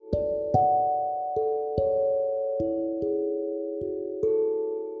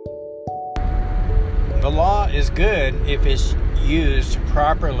The law is good if it's used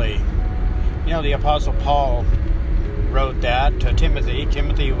properly. You know, the Apostle Paul wrote that to Timothy.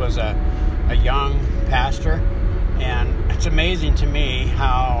 Timothy was a young pastor, and it's amazing to me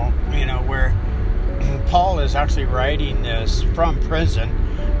how, you know, where Paul is actually writing this from prison,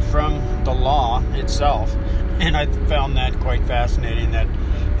 from the law itself, and I found that quite fascinating that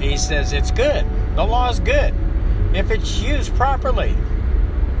he says it's good. The law is good if it's used properly.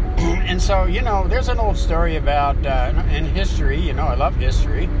 And so, you know, there's an old story about, in history, you know, I love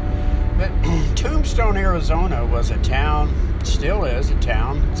history, but Tombstone, Arizona was a town, still is a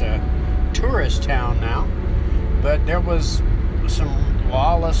town, it's a tourist town now, but there was some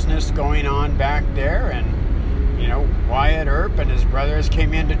lawlessness going on back there, and, you know, Wyatt Earp and his brothers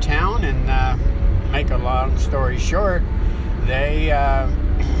came into town, and make a long story short, they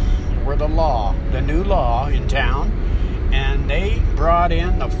were the new law in town, and they brought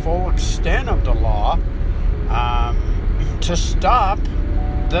in the full extent of the law to stop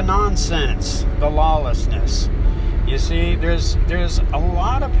the nonsense, the lawlessness. You see, there's a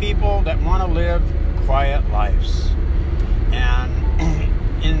lot of people that want to live quiet lives.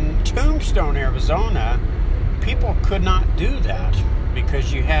 And in Tombstone, Arizona, people could not do that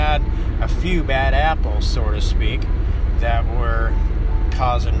because you had a few bad apples, so to speak, that were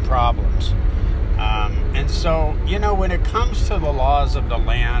causing problems. And so, you know, when it comes to the laws of the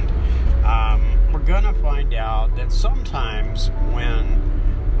land, we're going to find out that sometimes when,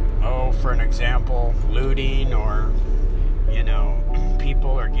 for an example, looting or, you know,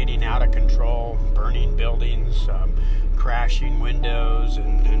 people are getting out of control, burning buildings, crashing windows,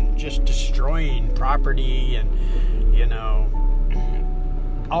 and just destroying property and, you know,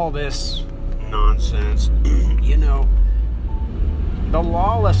 all this nonsense, you know, the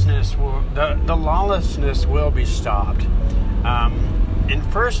lawlessness will be stopped. In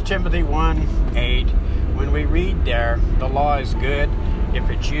 1 Timothy 1:8, when we read there, the law is good if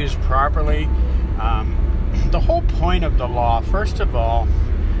it's used properly. The whole point of the law, first of all,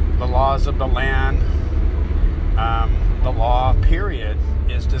 the laws of the land, the law, period,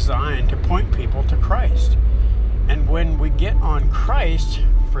 is designed to point people to Christ. And when we get on Christ,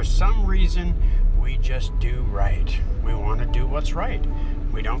 for some reason, we just do right. We want to do what's right.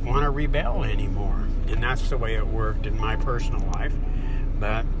 We don't want to rebel anymore. And that's the way it worked in my personal life.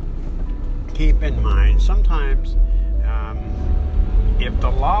 But keep in mind, sometimes if the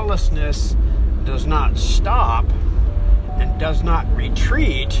lawlessness does not stop and does not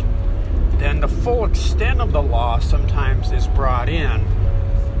retreat, then the full extent of the law sometimes is brought in,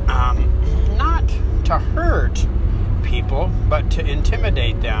 not to hurt people, but to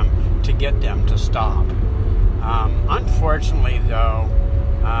intimidate them, to get them to stop. Unfortunately, though,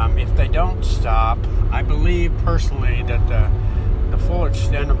 if they don't stop, I believe personally that the full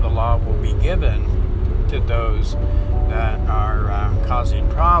extent of the law will be given to those that are causing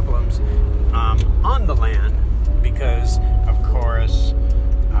problems on the land, because, of course,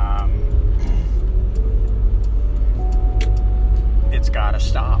 it's got to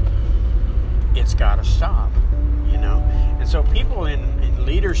stop. It's got to stop, you know. And so people in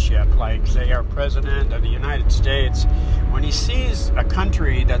leadership, like, say, our President of the United States, when he sees a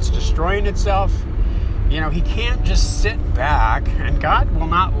country that's destroying itself, you know, he can't just sit back, and God will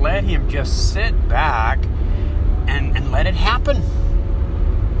not let him just sit back and let it happen.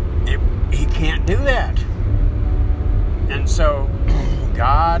 He can't do that. And so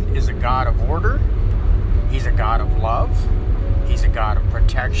God is a God of order. He's a God of love. He's a God of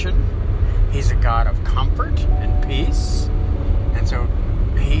protection. He's a God of comfort and peace. And so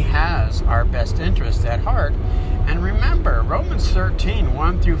he has our best interest at heart. And remember, Romans 13,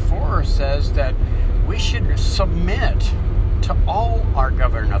 1-4 says that we should submit to all our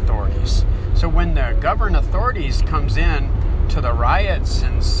governing authorities. So when the governing authorities comes in to the riots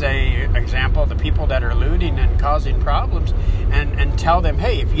and say, example, the people that are looting and causing problems, and tell them,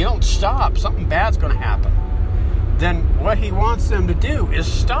 hey, if you don't stop, something bad's going to happen, then what he wants them to do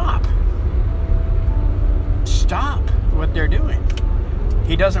is stop what they're doing.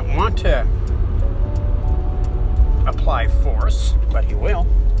 He doesn't want to apply force, but he will.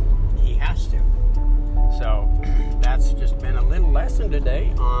 He has to. So that's just been a little lesson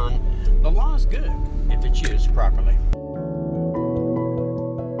today on the law is good if it's used properly.